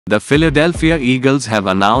the Philadelphia Eagles have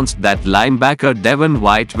announced that linebacker Devin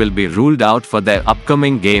White will be ruled out for their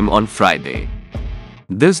upcoming game on Friday.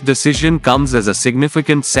 This decision comes as a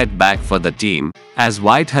significant setback for the team, as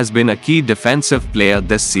White has been a key defensive player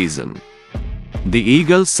this season. The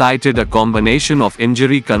Eagles cited a combination of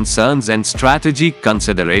injury concerns and strategic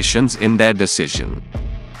considerations in their decision.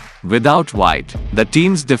 Without White, the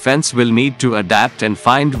team's defense will need to adapt and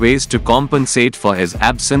find ways to compensate for his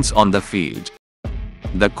absence on the field.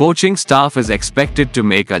 The coaching staff is expected to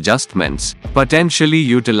make adjustments, potentially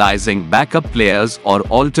utilizing backup players or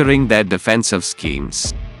altering their defensive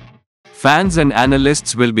schemes. Fans and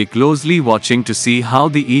analysts will be closely watching to see how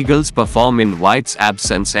the Eagles perform in White's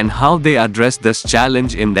absence and how they address this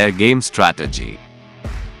challenge in their game strategy.